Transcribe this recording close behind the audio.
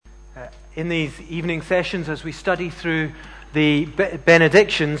In these evening sessions, as we study through the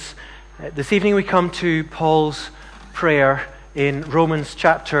benedictions, this evening we come to Paul's prayer in Romans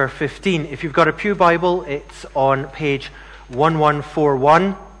chapter 15. If you've got a Pew Bible, it's on page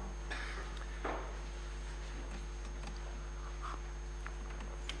 1141.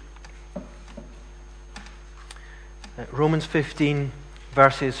 Romans 15,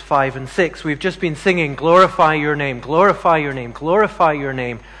 verses 5 and 6. We've just been singing, glorify your name, glorify your name, glorify your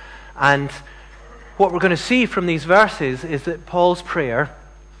name. And what we're going to see from these verses is that Paul's prayer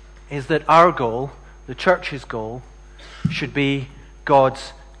is that our goal, the church's goal, should be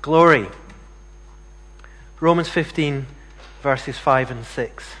God's glory. Romans 15, verses 5 and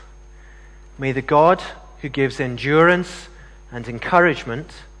 6. May the God who gives endurance and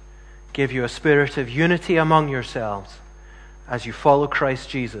encouragement give you a spirit of unity among yourselves as you follow Christ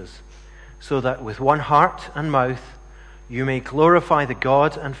Jesus, so that with one heart and mouth you may glorify the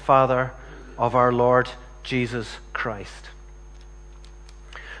God and Father of our Lord Jesus Christ.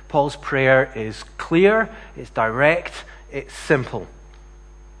 Paul's prayer is clear, it's direct, it's simple.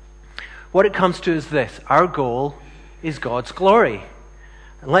 What it comes to is this: our goal is God's glory.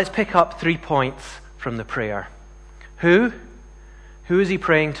 And let's pick up 3 points from the prayer. Who? Who is he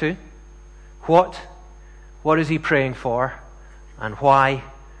praying to? What? What is he praying for? And why?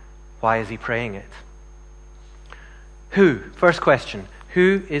 Why is he praying it? Who? First question.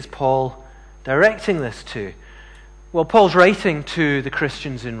 Who is Paul directing this to? Well, Paul's writing to the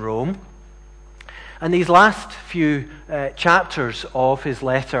Christians in Rome. And these last few chapters of his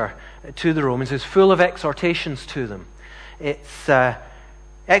letter to the Romans is full of exhortations to them. It's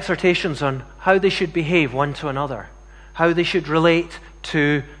exhortations on how they should behave one to another, how they should relate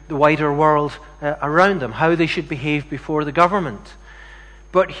to the wider world around them, how they should behave before the government.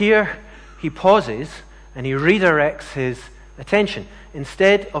 But here he pauses and he redirects his attention.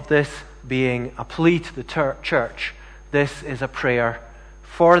 Instead of this being a plea to the church, this is a prayer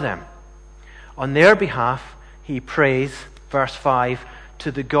for them. On their behalf, he prays, verse 5,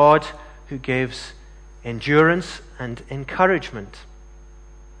 to the God who gives endurance and encouragement.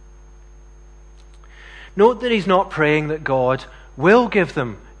 Note that he's not praying that God will give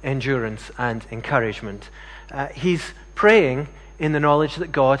them endurance and encouragement. He's praying in the knowledge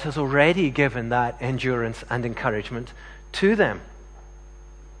that God has already given that endurance and encouragement to them.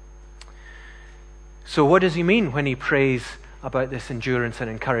 So what does he mean when he prays about this endurance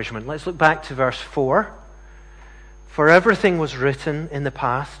and encouragement? Let's look back to verse 4. For everything was written in the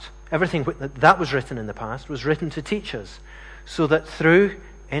past, everything that was written in the past was written to teach us, so that through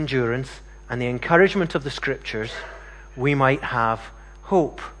endurance and the encouragement of the Scriptures, we might have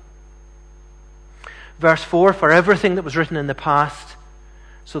hope. Verse 4, for everything that was written in the past,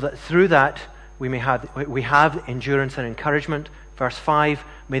 so that through that we have endurance and encouragement. Verse 5,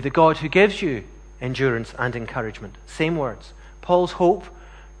 may the God who gives you endurance and encouragement. Same words. Paul's hope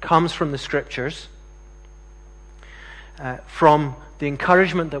comes from the Scriptures, from the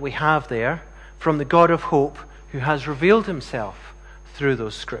encouragement that we have there, from the God of hope who has revealed himself through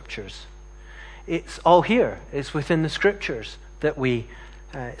those Scriptures. It's all here. It's within the Scriptures that we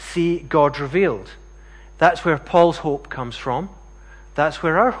see God revealed. That's where Paul's hope comes from. That's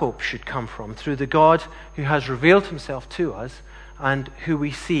where our hope should come from, through the God who has revealed himself to us and who we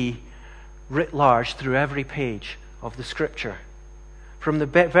see writ large through every page of the Scripture. From the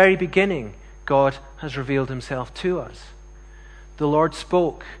very beginning, God has revealed himself to us. The Lord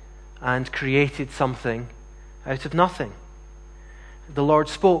spoke and created something out of nothing. The Lord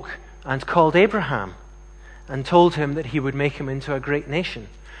spoke and called Abraham and told him that he would make him into a great nation.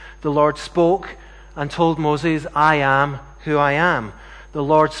 The Lord spoke and told Moses, I am who I am. The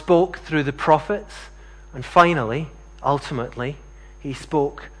Lord spoke through the prophets, and finally, ultimately, he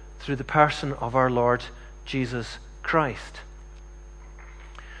spoke through the person of our Lord Jesus Christ.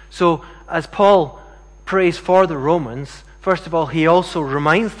 So, as Paul prays for the Romans, first of all, he also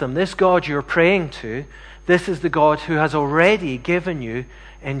reminds them, this God you're praying to, this is the God who has already given you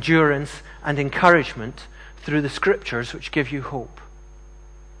endurance and encouragement through the Scriptures, which give you hope.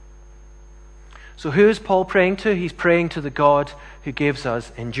 So who is Paul praying to? He's praying to the God who gives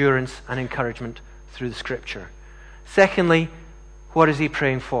us endurance and encouragement through the Scripture. Secondly, what is he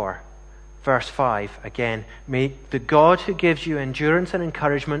praying for? Verse 5 again. May the God who gives you endurance and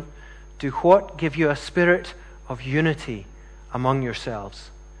encouragement do what? Give you a spirit of unity among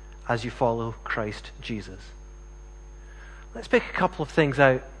yourselves as you follow Christ Jesus. Let's pick a couple of things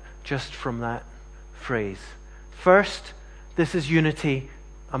out just from that phrase. First, this is unity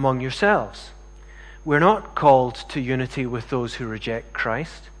among yourselves. We're not called to unity with those who reject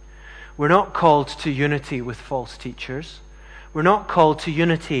Christ. We're not called to unity with false teachers. We're not called to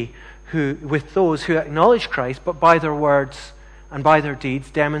unity with those who acknowledge Christ, but by their words and by their deeds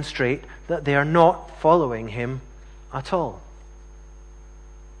demonstrate that they are not following him at all.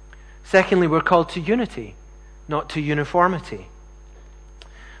 Secondly, we're called to unity, not to uniformity.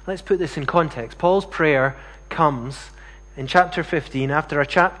 Let's put this in context. Paul's prayer comes in chapter 15 after a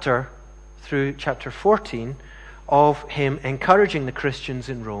chapter through chapter 14 of him encouraging the Christians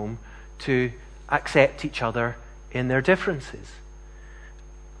in Rome to accept each other in their differences.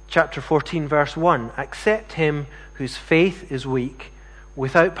 Chapter 14, verse 1, accept him whose faith is weak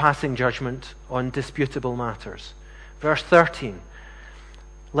without passing judgment on disputable matters. Verse 13,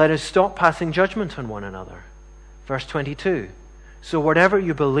 let us stop passing judgment on one another. Verse 22, so whatever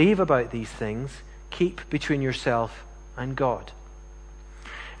you believe about these things, keep between yourself and God.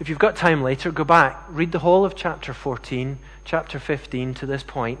 If you've got time later, go back, read the whole of chapter 14, chapter 15 to this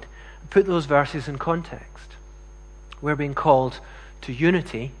point, and put those verses in context. We're being called to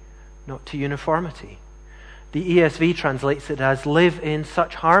unity, not to uniformity. The ESV translates it as live in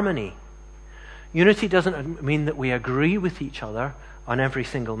such harmony. Unity doesn't mean that we agree with each other on every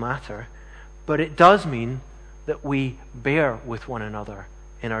single matter, but it does mean that we bear with one another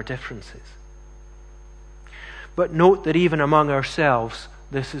in our differences. But note that even among ourselves,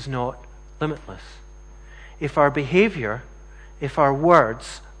 this is not limitless. If our behavior, if our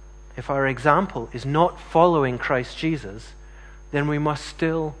words, if our example is not following Christ Jesus, then we must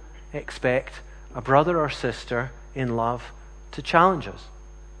still expect a brother or sister in love to challenge us,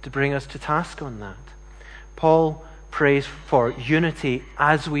 to bring us to task on that. Paul prays for unity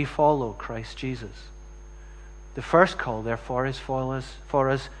as we follow Christ Jesus. The first call, therefore, is for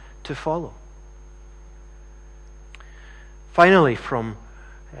us to follow. Finally, from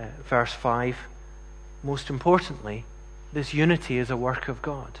verse 5, most importantly, this unity is a work of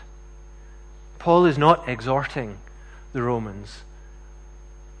God. Paul is not exhorting the Romans,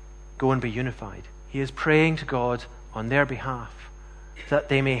 go and be unified. He is praying to God on their behalf that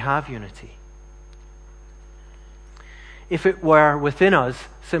they may have unity. If it were within us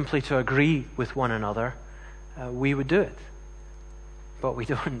simply to agree with one another, we would do it. But we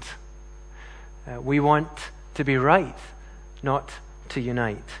don't. We want to be right, not to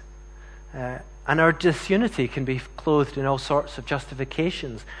unite. And our disunity can be clothed in all sorts of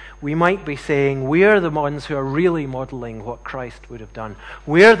justifications. We might be saying, we're the ones who are really modeling what Christ would have done.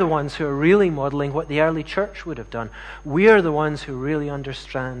 We're the ones who are really modeling what the early church would have done. We're the ones who really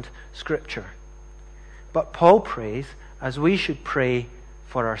understand Scripture. But Paul prays, as we should pray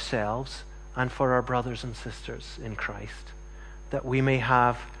for ourselves and for our brothers and sisters in Christ, that we may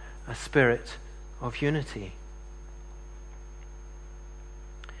have a spirit of unity.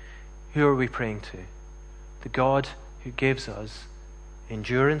 Who are we praying to? The God who gives us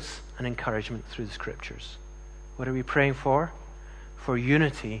endurance and encouragement through the Scriptures. What are we praying for? For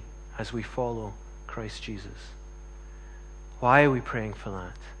unity as we follow Christ Jesus. Why are we praying for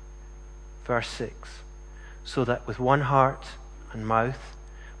that? Verse 6, so that with one heart and mouth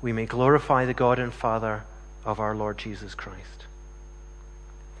we may glorify the God and Father of our Lord Jesus Christ.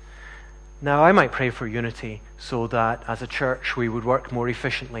 Now, I might pray for unity so that as a church we would work more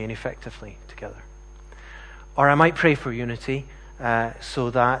efficiently and effectively together. Or I might pray for unity so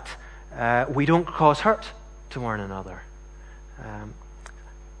that we don't cause hurt to one another.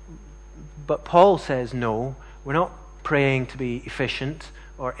 But Paul says, no, we're not praying to be efficient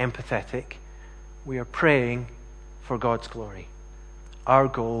or empathetic. We are praying for God's glory. Our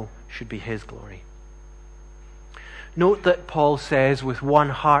goal should be His glory. Note that Paul says with one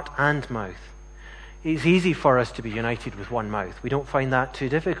heart and mouth. It's easy for us to be united with one mouth. We don't find that too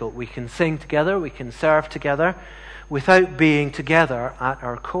difficult. We can sing together, we can serve together without being together at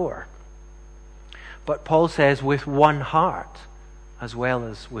our core. But Paul says with one heart as well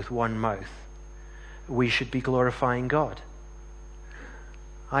as with one mouth, we should be glorifying God.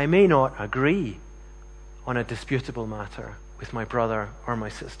 I may not agree on a disputable matter with my brother or my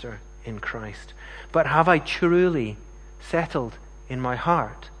sister in Christ, but have I truly settled in my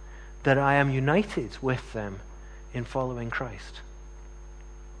heart that I am united with them in following Christ?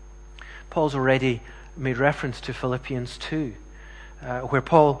 Paul's already made reference to Philippians 2, where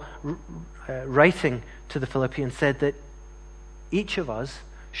Paul, writing to the Philippians, said that each of us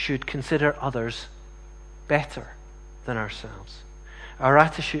should consider others better than ourselves. Our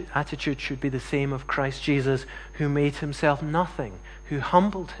attitude should be the same of Christ Jesus, who made himself nothing, who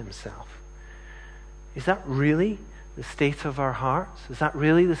humbled himself. Is that really the state of our hearts? Is that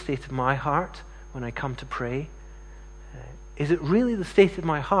really the state of my heart when I come to pray? Is it really the state of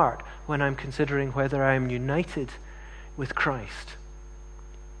my heart when I'm considering whether I am united with Christ,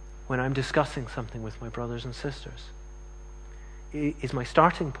 when I'm discussing something with my brothers and sisters? is my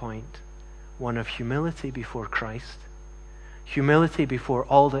starting point one of humility before Christ, humility before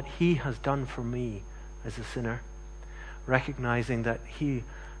all that he has done for me as a sinner, recognizing that he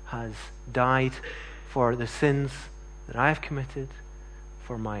has died for the sins that I have committed,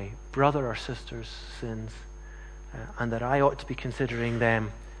 for my brother or sister's sins, and that I ought to be considering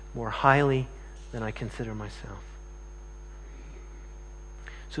them more highly than I consider myself.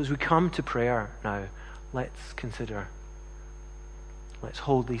 So as we come to prayer now, let's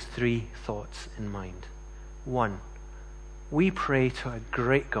hold these three thoughts in mind. One, we pray to a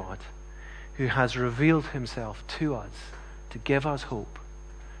great God who has revealed himself to us to give us hope,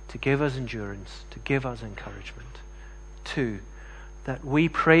 to give us endurance, to give us encouragement. Two, that we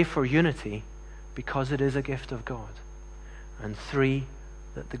pray for unity because it is a gift of God. And three,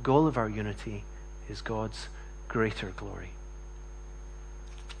 that the goal of our unity is God's greater glory.